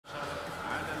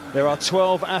There are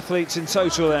 12 athletes in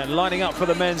total then, lining up for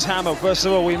the men's hammer. First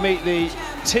of all, we meet the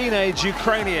teenage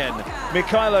Ukrainian,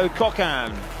 Mikhailo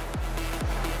Kokan,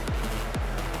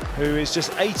 who is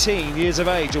just 18 years of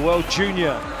age, a world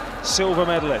junior silver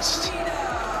medalist.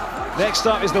 Next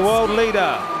up is the world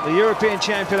leader, the European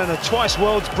champion and a twice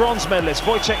world bronze medalist,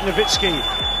 Wojciech Nowicki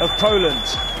of Poland.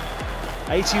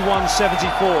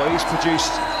 81.74 he's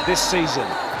produced this season.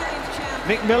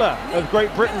 Nick Miller of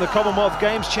Great Britain, the Commonwealth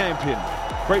Games champion.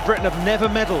 Great Britain have never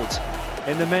medalled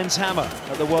in the men's hammer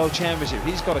at the World Championship.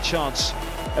 He's got a chance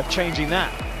of changing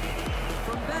that.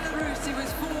 From Belarus, he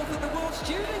was fourth at the World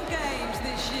Student Games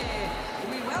this year.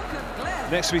 We welcome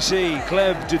Gleb. Next we see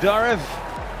Gleb Dudarev,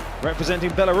 representing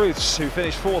Belarus, who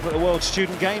finished fourth at the World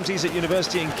Student Games. He's at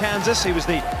university in Kansas. He was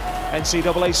the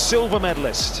NCAA silver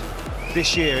medalist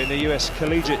this year in the US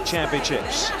Collegiate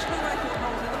Championships.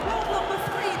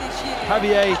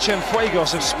 Javier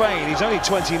Cienfuegos of Spain, he's only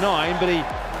 29, but he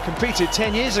competed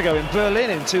 10 years ago in Berlin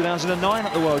in 2009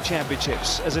 at the World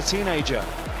Championships as a teenager.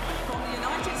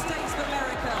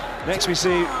 Next we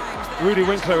see Rudy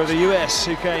Winkler of the US,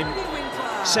 who came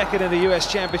second in the US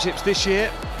Championships this year.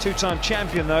 Two-time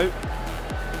champion though,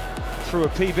 through a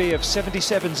PB of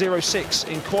 77.06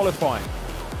 in qualifying.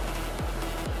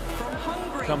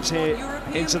 Comes here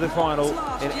into the final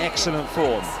in excellent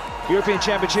form. European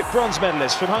Championship bronze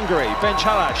medalist from Hungary, Bence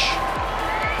Halasz.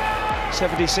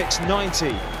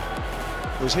 76.90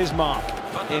 was his mark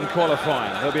in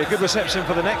qualifying. There'll be a good reception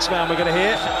for the next man we're going to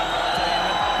hear.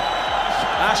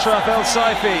 Ashraf El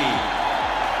Saifi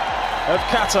of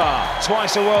Qatar,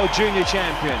 twice a world junior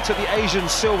champion, took the Asian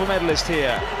silver medalist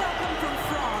here.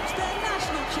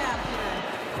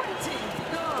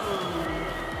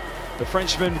 The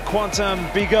Frenchman Quentin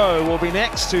Bigot will be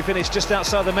next, who finished just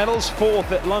outside the medals,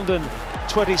 fourth at London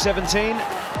 2017.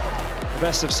 The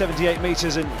best of 78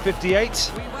 metres in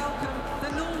 58.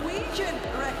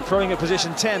 Throwing at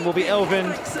position 10 will be Elvin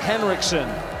Henriksen,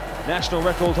 national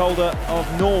record holder of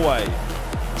Norway.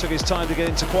 Took his time to get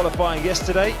into qualifying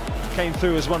yesterday. Came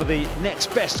through as one of the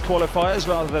next best qualifiers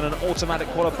rather than an automatic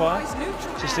qualifier,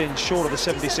 just in short of the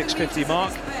 76.50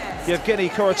 mark. Yevgeny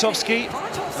Korotovsky,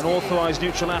 an authorised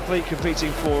neutral athlete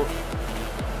competing for,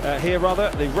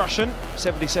 the Russian,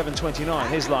 77.29,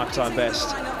 his lifetime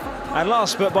best. And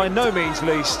last but by no means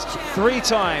least, 3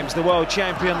 times the world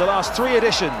champion, the last 3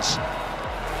 editions,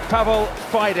 Pawel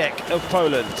Fajdek of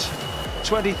Poland,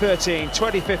 2013,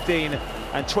 2015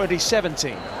 and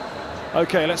 2017.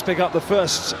 Okay, let's pick up the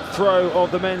first throw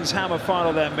of the men's hammer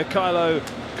final then. Mikhailo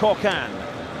Kokan,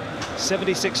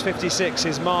 76.56,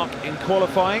 his mark in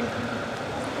qualifying.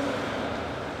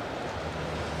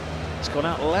 It's gone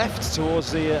out left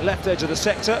towards the left edge of the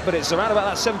sector, but it's around about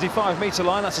that 75-metre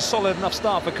line. That's a solid enough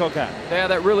start for Kokan. Yeah,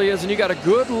 that really is, and you got a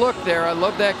good look there. I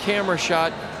love that camera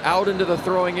shot out into the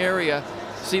throwing area.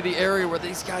 See the area where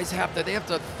these guys have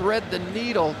to thread the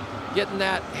needle, getting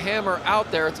that hammer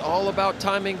out there. It's all about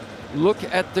timing. Look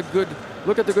at the good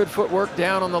footwork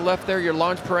down on the left there. Your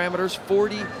launch parameters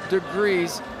 40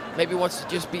 degrees. Maybe wants to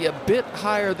just be a bit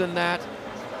higher than that,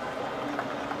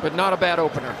 but not a bad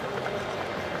opener.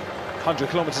 100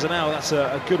 kilometers an hour, that's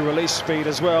a good release speed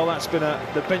as well. That's been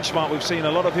the benchmark we've seen.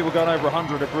 A lot of people going over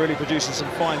 100 have really producing some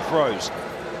fine throws.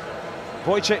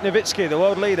 Wojciech Nowicki, the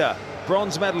world leader,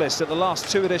 bronze medalist at the last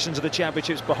 2 editions of the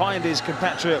championships, behind his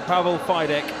compatriot Pawel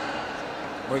Fajdek.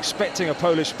 We're expecting a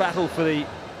Polish battle for the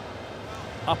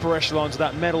upper echelons of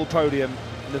that medal podium.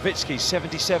 Nowicki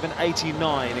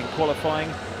 77.89 in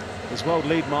qualifying. His world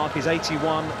lead mark is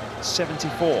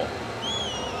 81.74.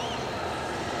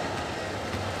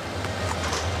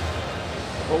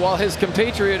 Well, while his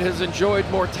compatriot has enjoyed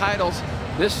more titles,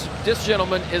 this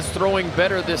gentleman is throwing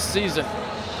better this season.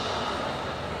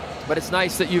 But it's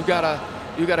nice that you've got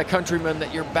a countryman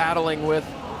that you're battling with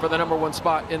for the #1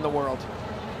 spot in the world.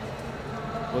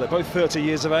 Well, they're both 30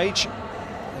 years of age.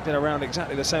 They've been around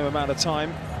exactly the same amount of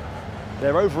time.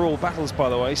 Their overall battles, by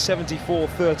the way,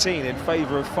 74-13 in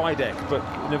favour of Fajdek, but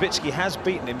Nowicki has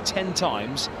beaten him 10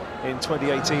 times in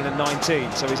 2018 and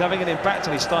 19, so he's having an impact,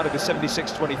 and he started with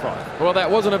 76.25. Well, that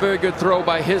wasn't a very good throw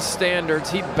by his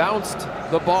standards. He bounced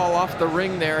the ball off the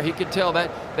ring there. He could tell that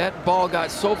that ball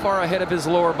got so far ahead of his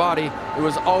lower body, it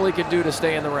was all he could do to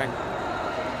stay in the ring.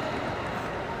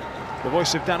 The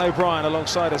voice of Dan O'Brien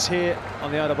alongside us here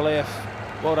on the IAAF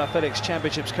World Athletics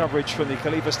Championships coverage from the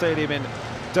Khalifa Stadium in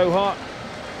Doha.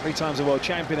 3 times a world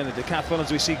champion in the decathlon, as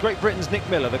we see Great Britain's Nick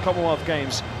Miller, the Commonwealth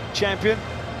Games champion.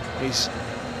 He's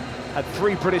had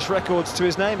 3 British records to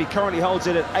his name. He currently holds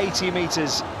it at 80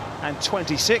 metres and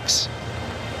 26.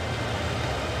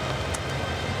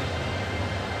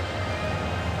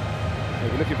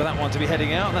 We're looking for that one to be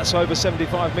heading out, and that's over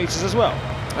 75 meters as well.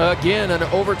 Again, an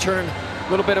overturn, a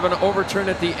little bit of an overturn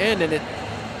at the end, and it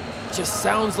just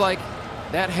sounds like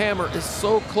that hammer is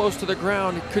so close to the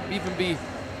ground, it could even be.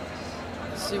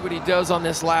 Let's see what he does on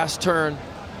this last turn.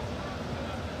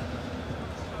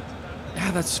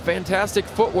 Yeah, that's fantastic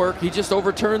footwork. He just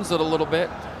overturns it a little bit.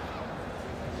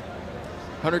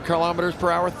 100 kilometers per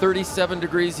hour, 37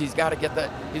 degrees. He's got to get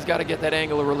that. He's got to get that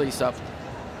angle of release up.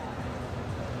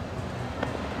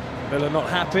 Miller not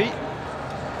happy.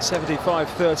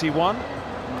 75-31.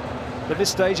 At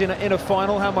this stage in a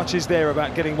final, how much is there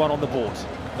about getting one on the board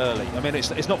early? I mean,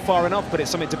 it's not far enough, but it's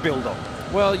something to build on.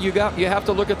 Well, you have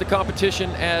to look at the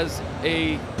competition as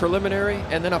a preliminary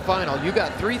and then a final. You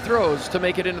got 3 throws to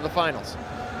make it into the finals.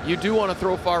 You do want to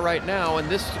throw far right now, and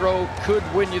this throw could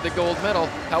win you the gold medal.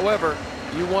 However,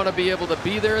 you want to be able to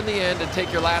be there in the end and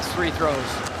take your last 3 throws.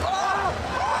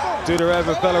 Dudarev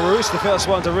of Belarus, the first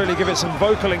one to really give it some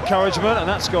vocal encouragement, and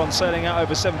that's gone sailing out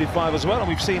over 75 as well. And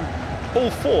we've seen all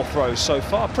 4 throws so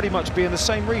far pretty much be in the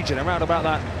same region, around about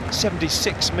that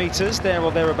 76 meters, there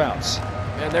or thereabouts.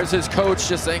 And there's his coach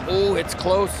just saying, oh, it's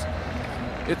close.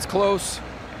 It's close.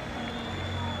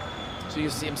 So you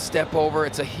see him step over.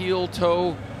 It's a heel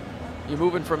toe. You're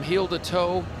moving from heel to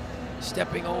toe,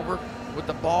 stepping over with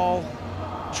the ball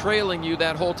trailing you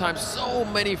that whole time. So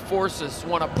many forces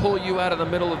want to pull you out of the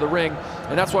middle of the ring,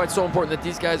 and that's why it's so important that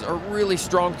these guys are really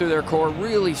strong through their core,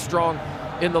 really strong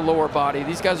in the lower body.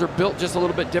 These guys are built just a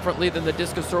little bit differently than the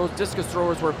discus throwers. Discus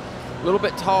throwers were a little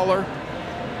bit taller,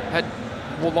 had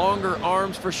longer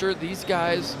arms for sure. These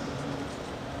guys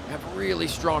have really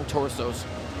strong torsos.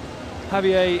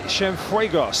 Javier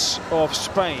Cienfuegos of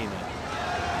Spain,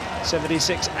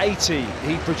 76.80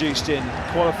 he produced in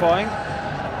qualifying.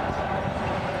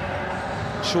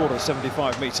 Short of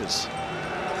 75 meters.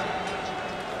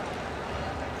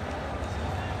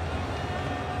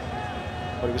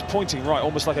 But he was pointing right,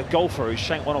 almost like a golfer who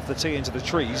shanked one off the tee into the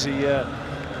trees. He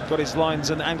got his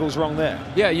lines and angles wrong there.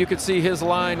 Yeah, you could see his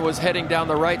line was heading down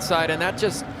the right side, and that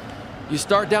just, you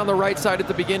start down the right side at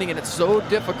the beginning, and it's so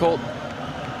difficult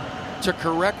to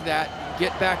correct that,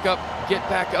 get back up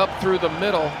through the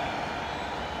middle.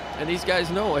 And these guys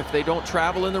know if they don't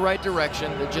travel in the right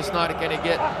direction, they're just not going to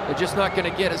get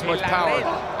as much power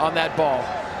on that ball.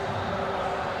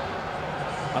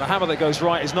 And a hammer that goes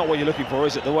right is not what you're looking for,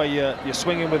 is it? The way you're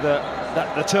swinging with the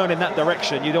turn in that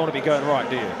direction, you don't want to be going right,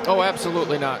 do you? Oh,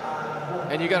 absolutely not.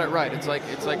 And you got it right. It's like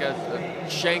a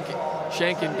shank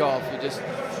in golf. You're just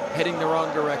heading the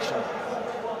wrong direction.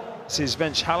 This is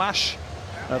Bence Halasz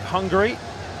of Hungary,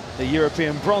 the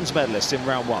European bronze medalist in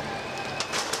round 1.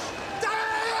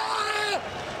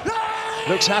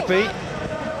 Looks happy.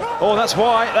 Oh, that's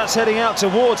why. That's heading out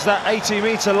towards that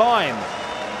 80-meter line.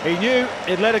 He knew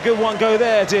he'd let a good one go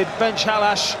there, did Bence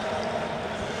Halasz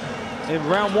in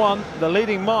round 1. The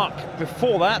leading mark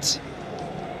before that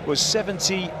was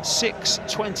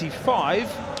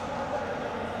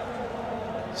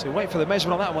 76.25. So wait for the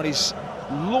measurement on that one. He's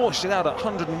launched it out at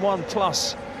 101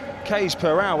 plus k's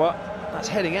per hour. That's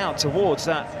heading out towards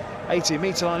that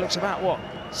 80-meter line. Looks about, what,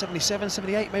 77,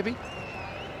 78 maybe?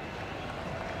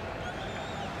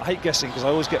 I hate guessing because I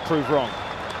always get proved wrong.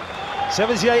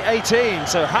 78.18,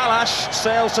 so Halasz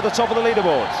sails to the top of the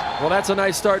leaderboard. Well, that's a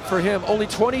nice start for him. Only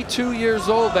 22 years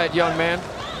old, that young man.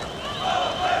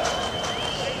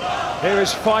 Here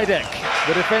is Fajdek,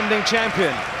 the defending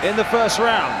champion, in the first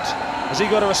round. Has he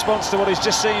got a response to what he's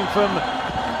just seen from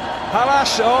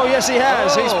Halasz? Oh, yes, he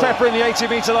has. Oh. He's peppering the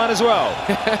 80-meter line as well.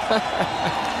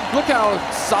 Look how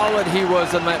solid he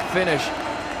was in that finish.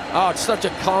 Oh, it's such a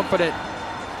confident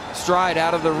stride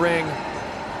out of the ring.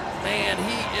 Man,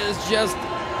 he is just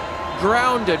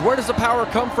grounded. Where does the power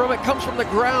come from? It comes from the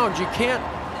ground. You can't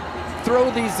throw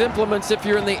these implements if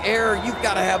you're in the air. You've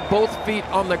got to have both feet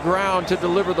on the ground to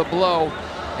deliver the blow,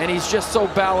 and he's just so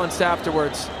balanced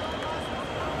afterwards.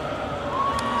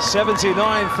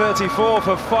 79.34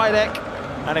 for Fajdek,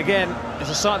 and again, it's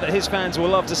a sight that his fans will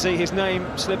love to see. His name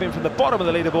slipping from the bottom of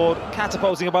the leaderboard,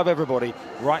 catapulting above everybody,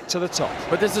 right to the top.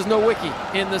 But this is no wiki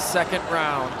in the second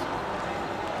round.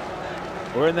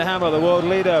 We're in the hammer, the world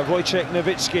leader, Wojciech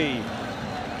Nowicki.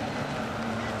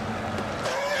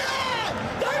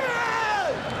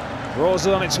 Roars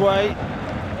it on its way.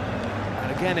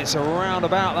 And again, it's around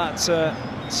about that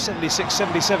 76,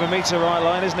 77 meter right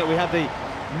line, isn't it? We had the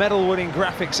medal-winning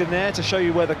graphics in there to show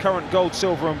you where the current gold,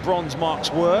 silver and bronze marks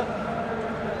were.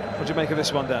 What do you make of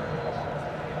this one, Dan?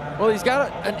 Well, he's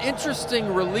got an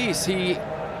interesting release. He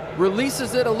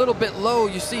releases it a little bit low.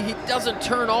 You see, he doesn't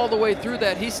turn all the way through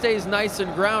that. He stays nice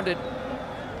and grounded.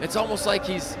 It's almost like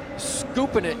he's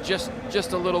scooping it just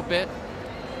a little bit.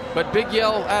 But big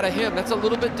yell out of him. That's a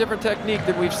little bit different technique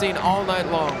than we've seen all night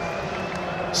long.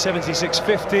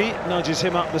 76.50 nudges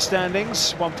him up the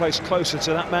standings, one place closer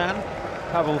to that man,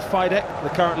 Pawel Fajdek, the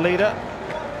current leader,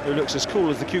 who looks as cool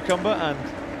as the cucumber, and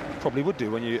probably would do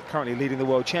when you're currently leading the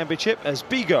World Championship, as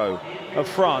Bigot of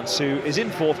France, who is in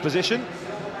 4th position,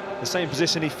 the same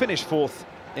position he finished 4th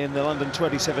in the London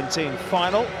 2017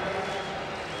 final.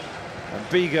 And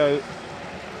Bigot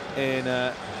in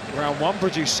round 1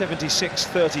 produced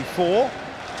 76.34.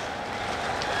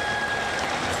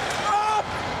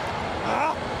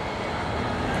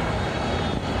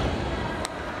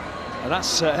 And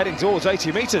that's heading towards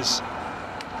 80 metres.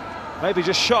 Maybe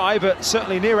just shy, but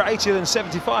certainly nearer 80 than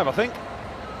 75, I think.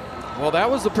 Well, that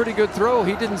was a pretty good throw.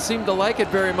 He didn't seem to like it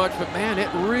very much, but man, it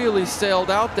really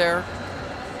sailed out there.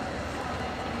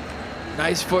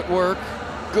 Nice footwork,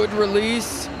 good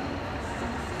release.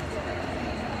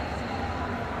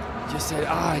 Just said,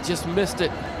 I just missed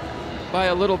it by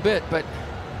a little bit, but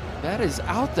that is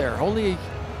out there. Only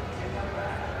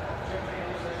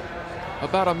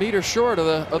about a meter short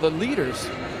of the leaders.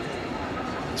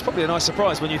 It's probably a nice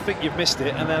surprise when you think you've missed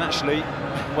it, and then actually,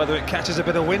 whether it catches a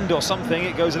bit of wind or something,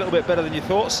 it goes a little bit better than you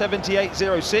thought.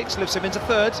 78.06 lifts him into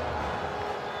 3rd.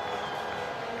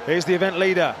 Here's the event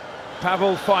leader,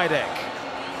 Pawel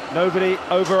Fajdek. Nobody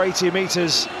over 80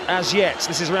 metres as yet.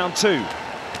 This is round 2.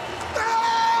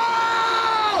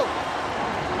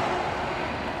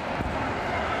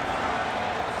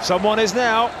 Someone is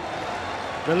now.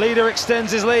 The leader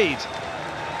extends his lead.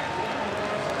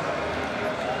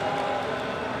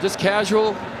 Just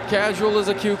casual as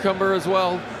a cucumber as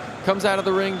well. Comes out of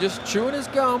the ring just chewing his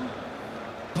gum.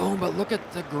 Boom, but look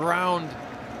at the ground.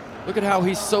 Look at how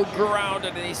he's so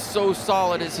grounded and he's so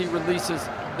solid as he releases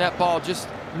that ball. Just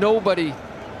nobody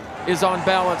is on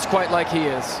balance quite like he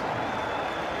is.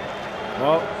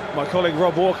 Well, my colleague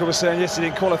Rob Walker was saying yesterday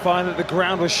in qualifying that the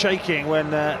ground was shaking when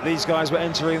these guys were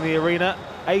entering the arena.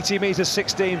 80 metres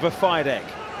 16 for Fajdek.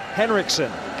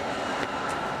 Henriksen.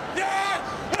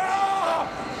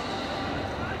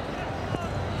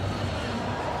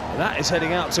 That is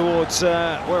heading out towards,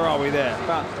 where are we there?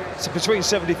 About between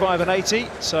 75 and 80.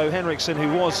 So Henriksen,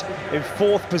 who was in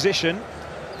 4th position.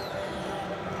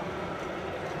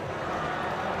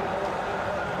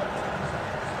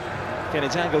 Again,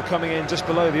 its angle coming in just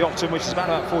below the optimum, which is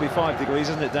about 45 degrees,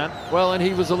 isn't it, Dan? Well, and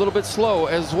he was a little bit slow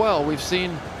as well. We've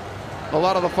seen a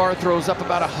lot of the far throws up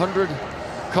about 100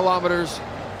 kilometers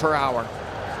per hour.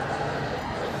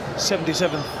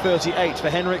 77.38 for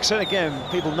Henriksen. Again,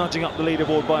 people nudging up the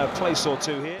leaderboard by a place or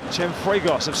two here.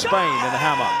 Cienfuegos of Spain in the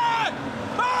hammer.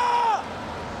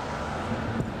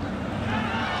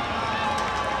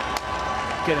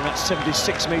 Getting that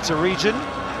 76-metre region.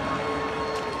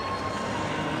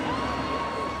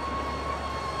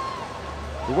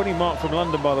 The winning mark from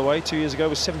London, by the way, 2 years ago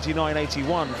was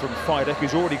 79.81 from Fajdek,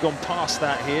 who's already gone past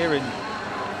that here in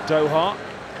Doha.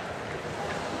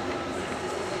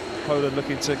 Poland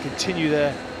looking to continue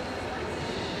their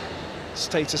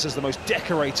status as the most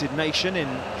decorated nation in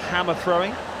hammer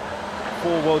throwing.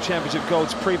 4 World Championship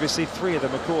golds previously, 3 of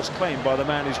them, of course, claimed by the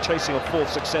man who's chasing a 4th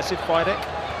successive, Fajdek.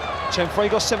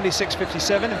 Cienfuegos,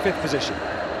 76.57 in 5th position.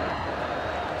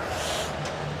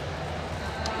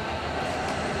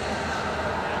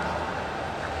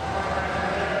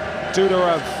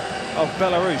 Dudarov of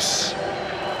Belarus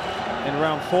in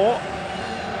round 4.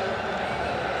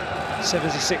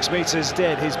 76 metres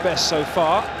dead, his best so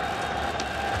far.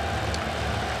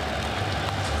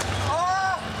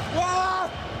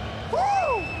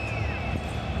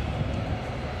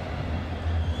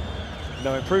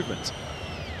 No improvement.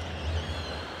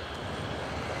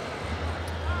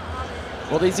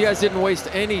 Well, these guys didn't waste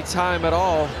any time at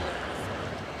all.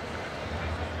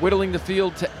 Whittling the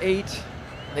field to 8.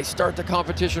 They start the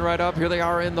competition right up. Here they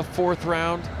are in the 4th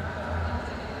round.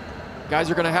 Guys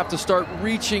are going to have to start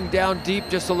reaching down deep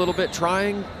just a little bit,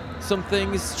 trying some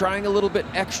things, trying a little bit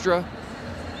extra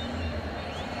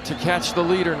to catch the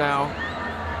leader now.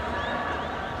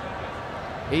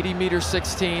 80 meters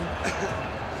 16.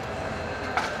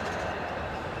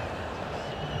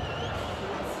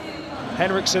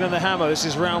 Henriksen and the hammer, this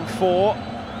is round 4.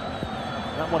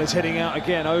 That one is heading out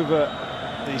again over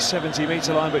the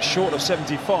 70-metre line, but short of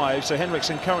 75. So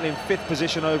Henriksen currently in 5th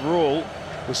position overall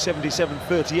with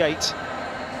 77.38.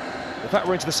 The fact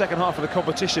we're into the second half of the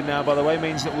competition now, by the way,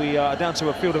 means that we are down to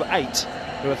a field of 8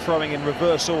 who are throwing in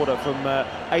reverse order from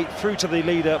 8 through to the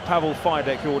leader, Pawel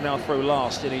Fajdek, who will now throw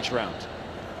last in each round.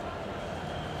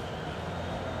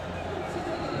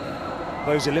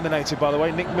 Those eliminated, by the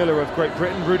way, Nick Miller of Great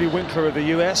Britain, Rudy Winkler of the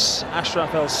US,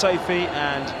 Ashraf El Saifi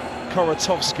and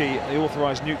Koratowski, the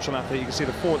authorised neutral athlete. You can see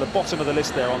the four at the bottom of the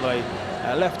list there on the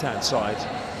left-hand side,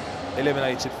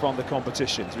 eliminated from the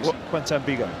competition. So Quentin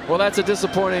Bigot. Well, that's a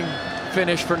disappointing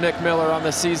finish for Nick Miller on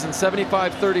the season.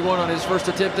 75-31 on his first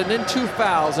attempt, and then 2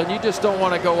 fouls, and you just don't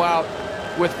want to go out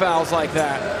with fouls like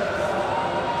that.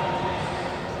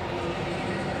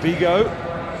 Bigot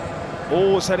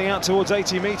always heading out towards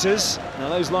 80 metres. Now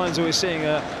those lines that we're seeing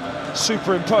are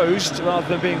superimposed rather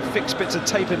than being fixed bits of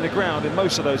tape in the ground in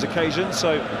most of those occasions,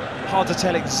 so hard to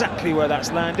tell exactly where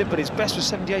that's landed, but his best was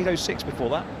 78.06 before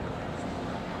that.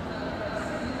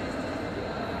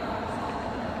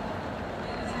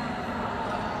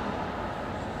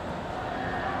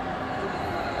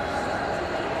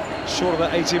 Short of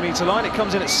that 80-metre line, it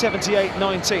comes in at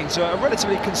 78.19, so a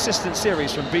relatively consistent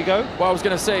series from Bigot. Well, I was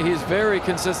going to say he's very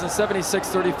consistent.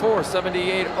 76.34,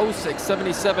 78.06,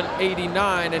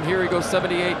 77.89, and here he goes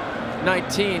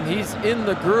 78.19. He's in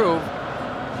the groove.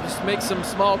 Just makes some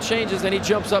small changes, and he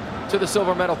jumps up to the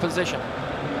silver medal position.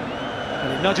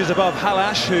 And he nudges above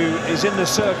Halasz, who is in the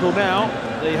circle now,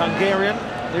 the Hungarian,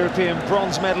 European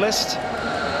bronze medalist.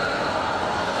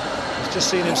 He's just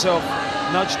seen himself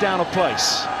nudged down a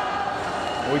place.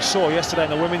 We saw yesterday in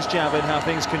the women's javelin how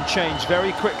things can change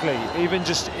very quickly, even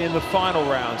just in the final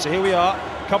round. So here we are,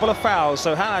 a couple of fouls,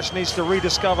 so Halasz needs to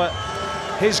rediscover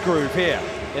his groove here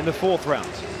in the 4th round.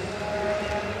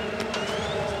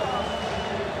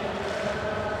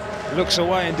 Looks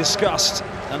away in disgust,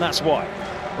 and that's why.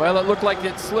 Well, it looked like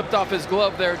it slipped off his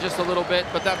glove there just a little bit,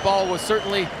 but that ball was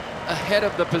certainly ahead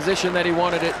of the position that he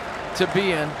wanted it to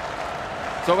be in.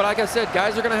 So, but like I said,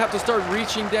 guys are going to have to start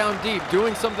reaching down deep,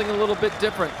 doing something a little bit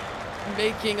different,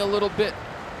 making a little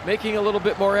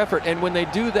bit more effort. And when they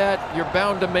do that, you're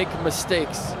bound to make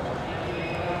mistakes.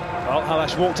 Well,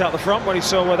 Halasz walked out the front when he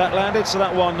saw where that landed, so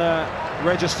that one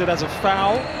registered as a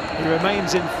foul. He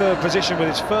remains in 3rd position with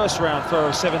his first round throw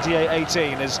of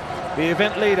 78.18 as the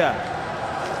event leader,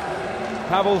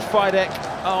 Pawel Fajdek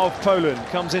of Poland,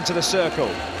 comes into the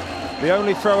circle. The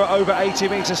only thrower over 80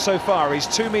 metres so far. He's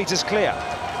 2 metres clear.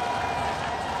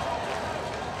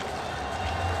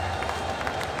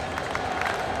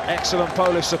 Excellent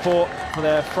Polish support for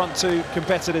their front 2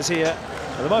 competitors here.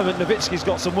 At the moment, Nowicki's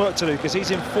got some work to do because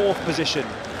he's in 4th position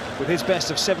with his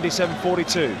best of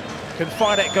 77.42. Can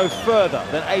Fajdek go further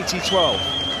than 80.12?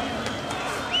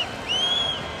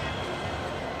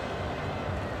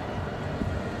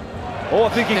 Oh, I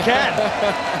think he can.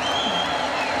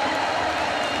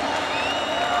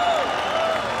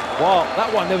 Well,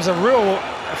 that one, there was a real,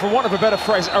 for want of a better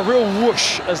phrase, a real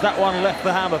whoosh as that one left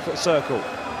the hammer circle.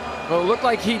 Well, it looked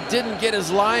like he didn't get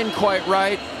his line quite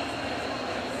right,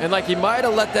 and like he might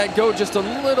have let that go just a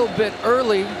little bit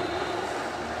early,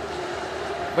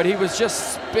 but he was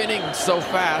just spinning so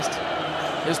fast.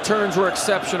 His turns were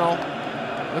exceptional.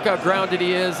 Look how grounded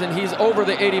he is, and he's over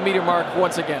the 80-meter mark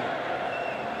once again.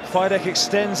 Fajdek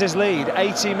extends his lead,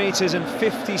 80 metres and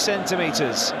 50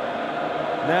 centimetres.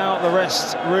 Now the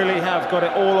rest really have got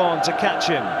it all on to catch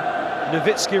him.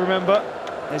 Nowicki, remember,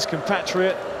 his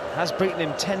compatriot, has beaten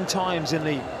him 10 times in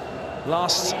the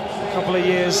last couple of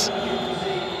years.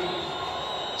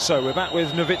 So we're back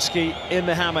with Nowicki in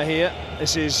the hammer here.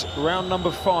 This is round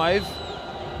number 5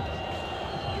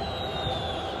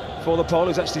 for the Pole,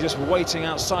 who's actually just waiting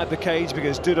outside the cage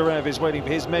because Dudarev is waiting for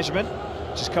his measurement,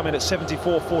 which has come in at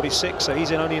 74.46, so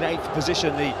he's in only in 8th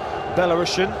position, the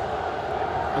Belarusian.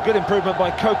 A good improvement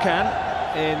by Kokan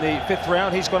in the 5th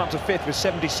round. He's gone up to 5th with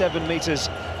 77 metres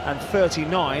and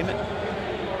 39.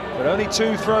 But only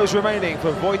 2 throws remaining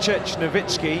for Wojciech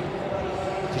Nowicki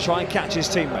to try and catch his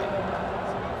teammate.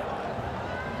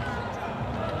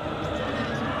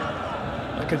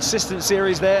 A consistent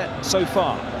series there so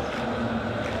far.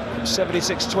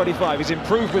 76.25. He's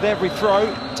improved with every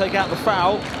throw. Take out the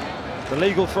foul. The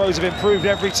legal throws have improved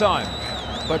every time.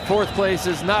 But 4th place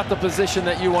is not the position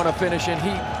that you want to finish in. He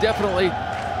definitely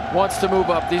wants to move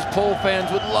up. These Pole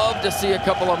fans would love to see a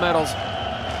couple of medals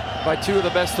by 2 of the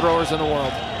best throwers in the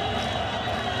world.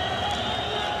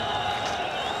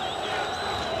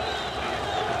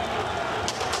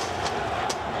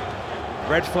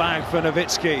 Red flag for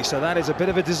Nowicki, so that is a bit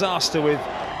of a disaster with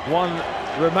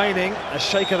 1 remaining. A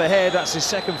shake of the head, that's his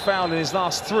 2nd foul in his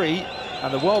last 3.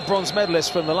 And the world bronze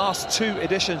medalist from the last 2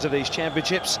 editions of these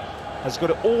championships has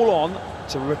got it all on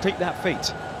to repeat that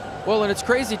feat. Well, and it's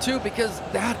crazy too because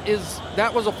that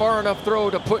was a far enough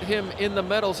throw to put him in the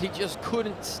medals. He just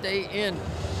couldn't stay in.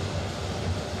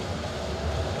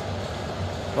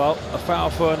 Well, a foul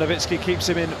for Nowicki keeps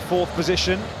him in 4th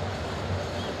position.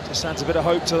 Just adds a bit of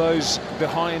hope to those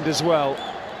behind as well.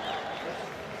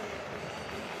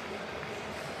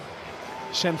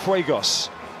 Cienfuegos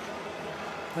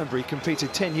Remember, he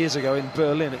competed 10 years ago in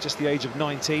Berlin at just the age of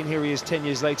 19. Here he is 10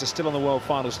 years later, still on the world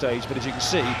final stage. But as you can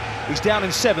see, he's down in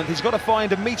 7th. He's got to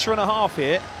find 1.5 meters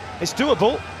here. It's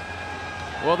doable.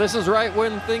 Well, this is right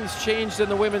when things changed in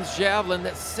the women's javelin,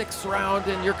 that 6th round,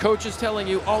 and your coach is telling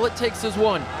you all it takes is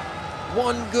one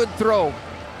good throw.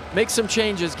 Make some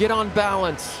changes, get on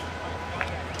balance.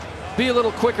 Be a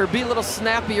little quicker, be a little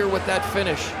snappier with that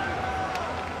finish.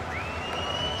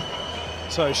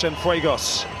 So,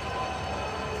 Cienfuegos.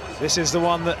 This is the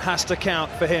one that has to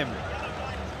count for him.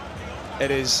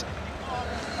 It is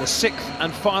the 6th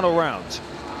and final round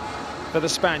for the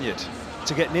Spaniard.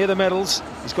 To get near the medals,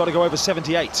 he's got to go over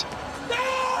 78.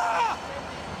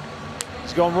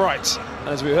 He's gone right. And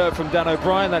as we heard from Dan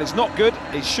O'Brien, that is not good.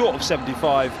 He's short of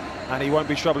 75, and he won't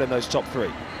be trouble in those top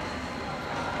 3.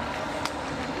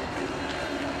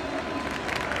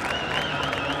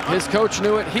 His coach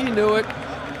knew it, he knew it.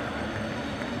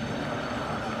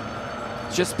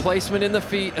 Just placement in the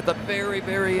feet at the very,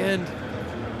 very end.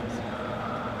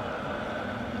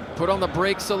 Put on the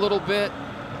brakes a little bit.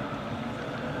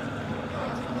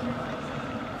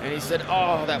 And he said,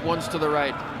 oh, that one's to the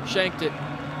right. Shanked it.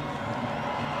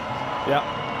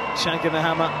 Yeah, shanking the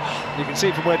hammer. You can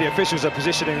see from where the officials are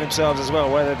positioning themselves as well,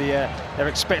 whether they're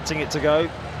expecting it to go.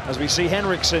 As we see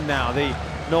Henriksen now, the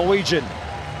Norwegian,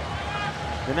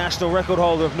 the national record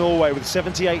holder of Norway with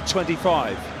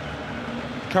 78.25.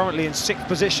 Currently in 6th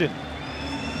position.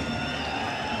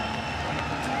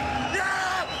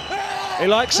 He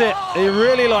likes it, he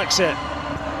really likes it.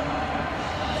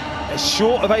 It's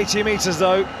short of 80 meters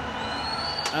though,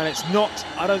 and it's not,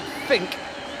 I don't think,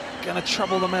 going to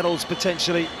trouble the medals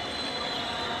potentially.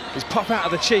 His pop out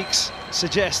of the cheeks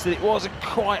suggests that it wasn't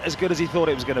quite as good as he thought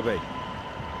it was going to be.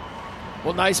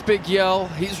 Well, nice big yell.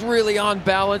 He's really on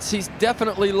balance. He's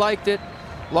definitely liked it.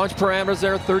 Launch parameters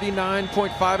there,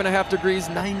 39.5 degrees,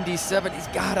 97. He's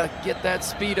got to get that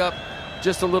speed up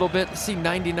just a little bit. See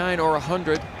 99 or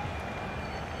 100.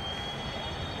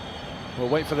 We'll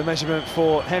wait for the measurement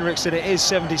for Henriksen. It is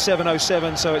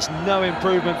 77.07, so it's no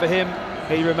improvement for him.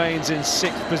 He remains in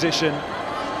 6th position,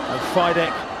 and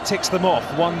Fajdek ticks them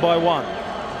off one by one,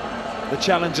 the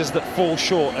challengers that fall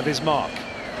short of his mark.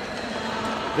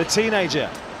 The teenager,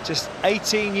 just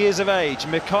 18 years of age,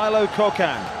 Mikhailo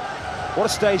Kokan. What a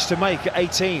stage to make at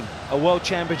 18, a World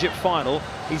Championship final.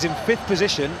 He's in 5th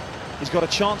position. He's got a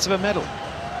chance of a medal.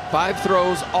 5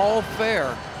 throws, all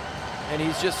fair. And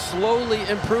he's just slowly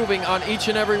improving on each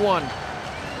and every one.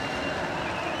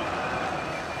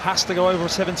 Has to go over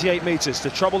 78 meters to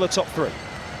trouble the top 3.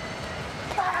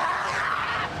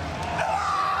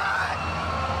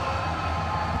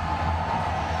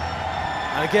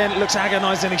 And again, it looks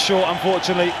agonizingly short,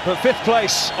 unfortunately. But 5th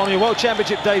place on your World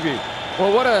Championship debut.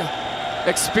 Well, what a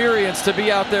experience to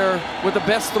be out there with the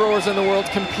best throwers in the world,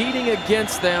 competing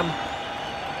against them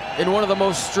in one of the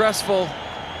most stressful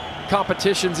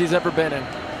competitions he's ever been in.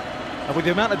 And with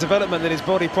the amount of development that his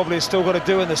body probably has still got to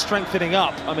do and the strengthening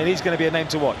up, I mean, he's going to be a name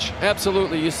to watch.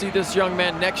 Absolutely. You see this young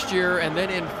man next year, and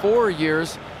then in 4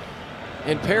 years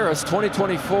in Paris,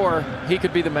 2024, he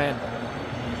could be the man.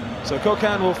 So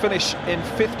Kokan will finish in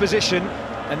 5th position,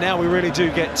 and now we really do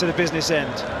get to the business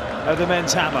end of the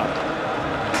men's hammer.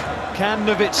 Can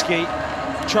Nowitzki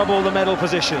trouble the medal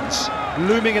positions?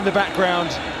 Looming in the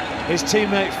background, his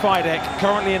teammate Fajdek,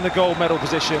 currently in the gold medal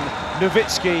position.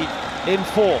 Nowitzki in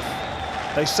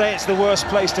 4th. They say it's the worst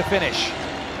place to finish.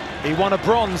 He won a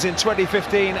bronze in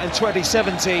 2015 and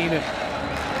 2017.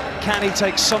 Can he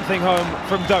take something home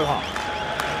from Doha?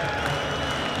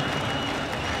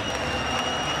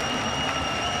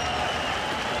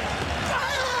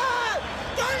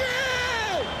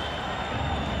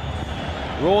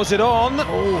 Roars it on.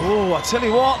 Oh, I tell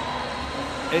you what,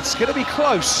 it's going to be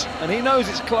close, and he knows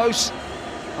it's close.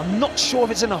 I'm not sure if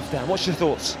it's enough, Dan. What's your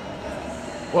thoughts?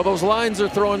 Well, those lines are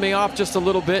throwing me off just a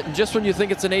little bit, and just when you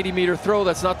think it's an 80-meter throw,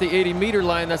 that's not the 80-meter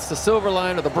line, that's the silver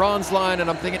line or the bronze line, and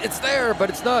I'm thinking, it's there, but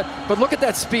it's not. But look at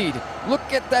that speed. Look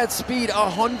at that speed,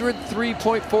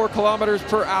 103.4 kilometers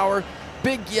per hour.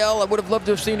 Big yell. I would have loved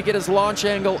to have seen to get his launch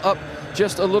angle up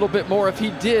just a little bit more. If he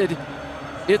did,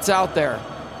 it's out there.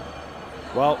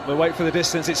 Well, we'll wait for the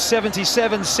distance. It's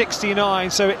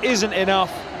 77.69, so it isn't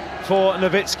enough for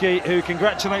Nowitzki, who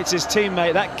congratulates his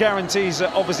teammate. That guarantees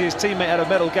that obviously his teammate had a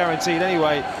medal guaranteed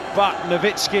anyway, but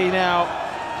Nowitzki now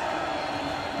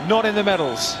not in the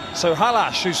medals. So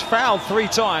Halasz, who's fouled 3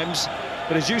 times,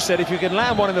 but as you said, if you can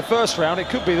land one in the first round, it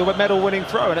could be the medal-winning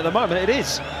throw, and at the moment it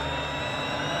is.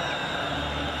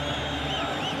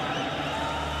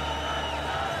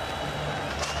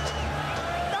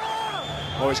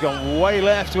 Oh, he's gone way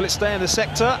left. Will it stay in the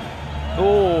sector?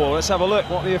 Oh, let's have a look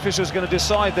what the official's going to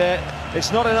decide there.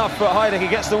 It's not enough for Fajdek. He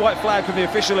gets the white flag from the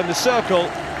official in the circle,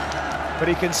 but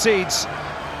he concedes.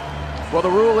 Well, the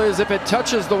rule is if it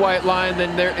touches the white line,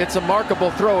 then it's a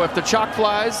markable throw. If the chalk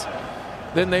flies,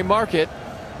 then they mark it,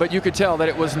 but you could tell that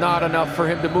it was not enough for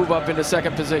him to move up into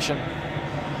second position.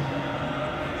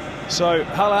 So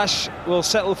Halasz will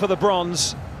settle for the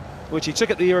bronze, which he took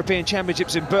at the European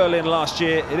Championships in Berlin last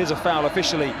year. It is a foul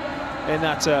officially in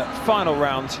that final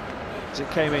round, as it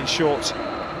came in short.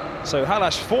 So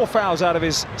Halasz, 4 fouls out of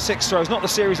his 6 throws. Not the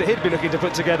series that he'd be looking to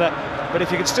put together, but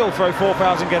if you could still throw 4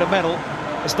 fouls and get a medal,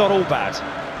 it's not all bad.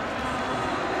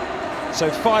 So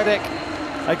Fajdek,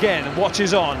 again,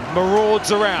 watches on,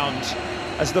 marauds around,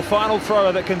 as the final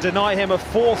thrower that can deny him a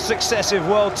 4th successive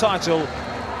world title,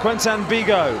 Quentin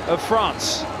Bigot of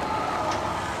France.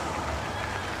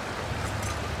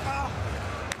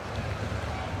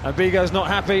 And Bigot's not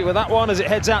happy with that one as it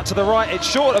heads out to the right. It's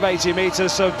short of 80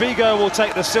 meters, so Bigot will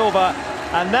take the silver,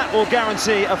 and that will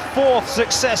guarantee a 4th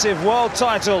successive world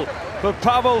title for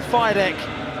Pawel Fajdek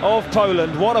of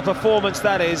Poland. What a performance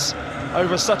that is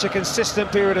over such a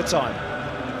consistent period of time.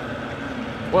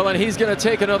 Well, and he's going to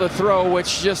take another throw,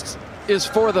 which just is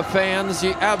for the fans.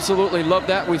 You absolutely love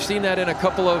that. We've seen that in a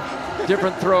couple of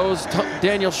different throws.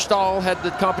 Daniel Stahl had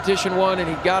the competition one, and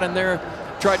he got in there,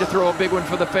 tried to throw a big one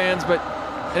for the fans, but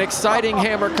an exciting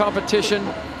hammer competition.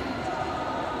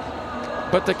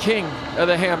 But the king of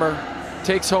the hammer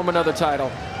takes home another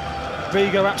title.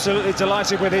 Bigot absolutely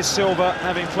delighted with his silver,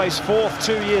 having placed 4th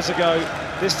 2 years ago.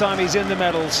 This time he's in the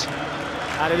medals.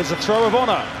 And it is a throw of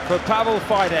honour for Pawel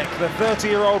Fajdek, the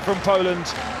 30-year-old from Poland,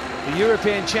 the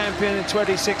European champion in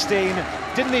 2016.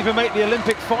 Didn't even make the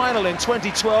Olympic final in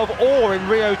 2012 or in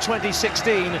Rio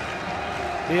 2016.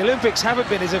 The Olympics haven't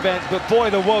been his event, but boy,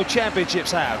 the World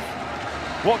Championships have.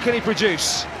 What can he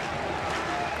produce?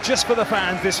 Just for the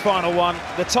fans, this final one.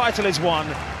 The title is won.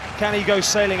 Can he go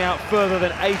sailing out further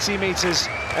than 80 meters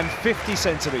and 50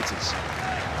 centimeters?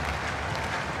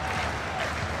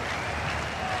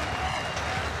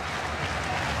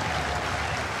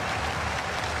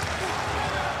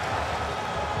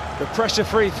 The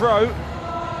pressure-free throw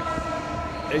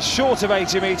is short of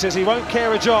 80 meters. He won't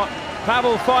care a jot.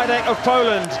 Pawel Fajdek of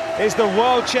Poland is the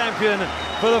world champion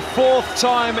for the 4th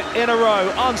time in a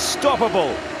row.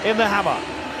 Unstoppable in the hammer.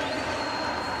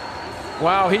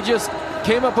 Wow, he just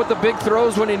came up with the big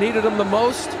throws when he needed them the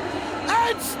most.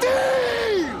 And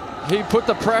Steve! He put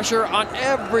the pressure on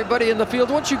everybody in the field.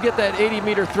 Once you get that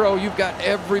 80-meter throw, you've got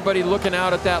everybody looking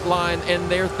out at that line, and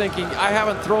they're thinking, I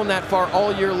haven't thrown that far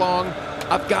all year long.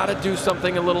 I've got to do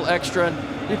something a little extra.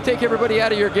 And you take everybody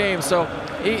out of your game. So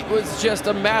it was just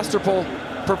a masterful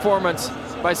performance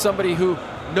by somebody who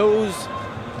knows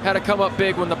how to come up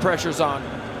big when the pressure's on.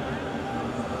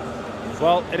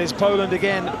 Well, it is Poland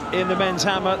again in the men's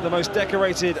hammer, the most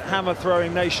decorated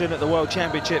hammer-throwing nation at the World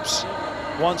Championships.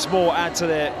 Once more add to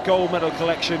their gold medal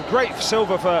collection. Great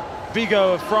silver for Bigot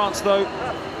of France, though.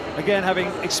 Again, having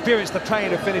experienced the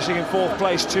pain of finishing in 4th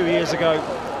place 2 years ago,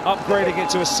 upgrading it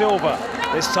to a silver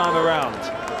this time around.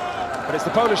 But it's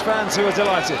the Polish fans who are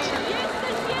delighted.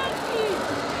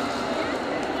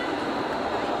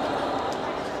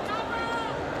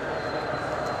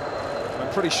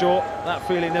 I'm pretty sure that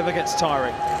feeling never gets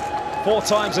tiring. 4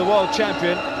 times a world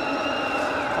champion.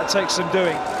 That takes some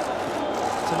doing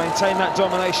to maintain that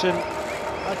domination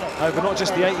over not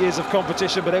just the 8 years of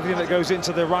competition, but everything that goes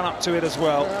into the run-up to it as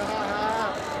well.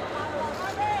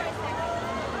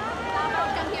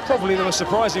 Probably the most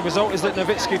surprising result is that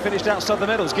Nowicki finished outside the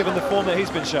medals, given the form that he's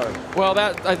been showing. Well,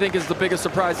 that, I think, is the biggest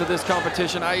surprise of this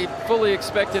competition. I fully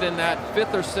expected in that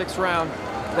 5th or 6th round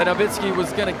that Nowicki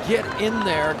was going to get in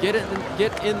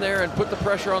there and put the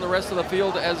pressure on the rest of the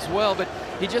field as well, but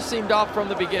he just seemed off from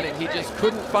the beginning. He just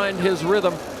couldn't find his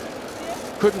rhythm,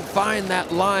 couldn't find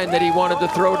that line that he wanted to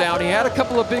throw down. He had a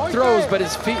couple of big throws, but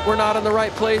his feet were not in the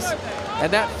right place,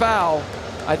 and that foul,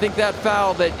 I think that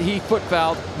foul that he foot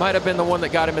fouled might have been the one that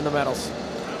got him in the medals.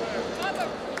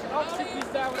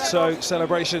 So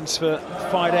celebrations for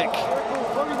Fajdek.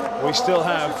 We still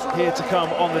have here to come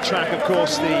on the track, of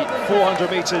course, the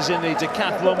 400 meters in the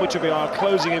decathlon, which will be our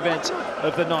closing event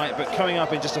of the night. But coming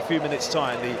up in just a few minutes'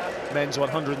 time, the men's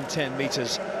 110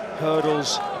 meters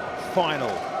hurdles final.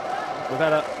 We've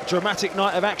had a dramatic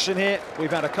night of action here.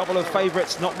 We've had a couple of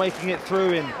favourites not making it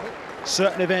through in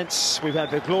certain events. We've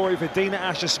had the glory for Dina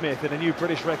Asher-Smith in a new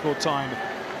British record time,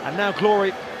 and now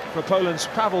glory for Poland's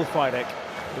Pawel Fajdek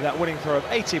with that winning throw of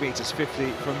 80 meters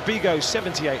 50 from Bigot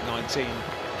 78.19.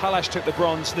 Halasz took the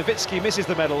bronze, Nowicki misses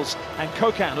the medals, and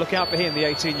Kokan, look out for him, the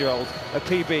 18-year-old, a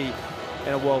PB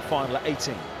in a world final at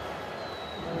 18.